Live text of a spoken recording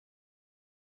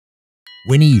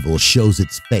When evil shows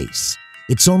its face,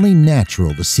 it's only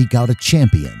natural to seek out a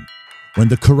champion. When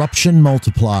the corruption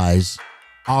multiplies,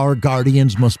 our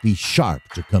guardians must be sharp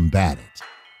to combat it.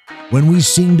 When we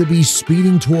seem to be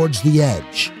speeding towards the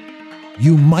edge,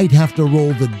 you might have to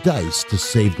roll the dice to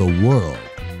save the world.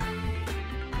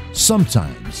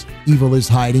 Sometimes evil is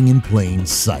hiding in plain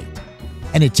sight,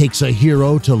 and it takes a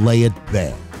hero to lay it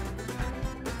bare.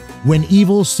 When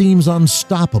evil seems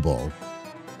unstoppable,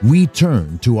 we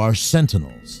turn to our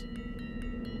Sentinels.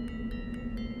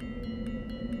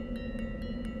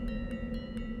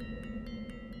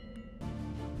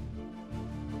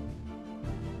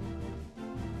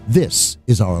 This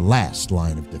is our last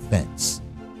line of defense.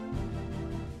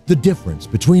 The difference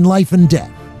between life and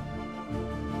death,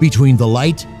 between the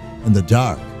light and the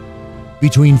dark,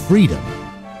 between freedom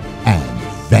and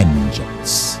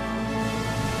vengeance.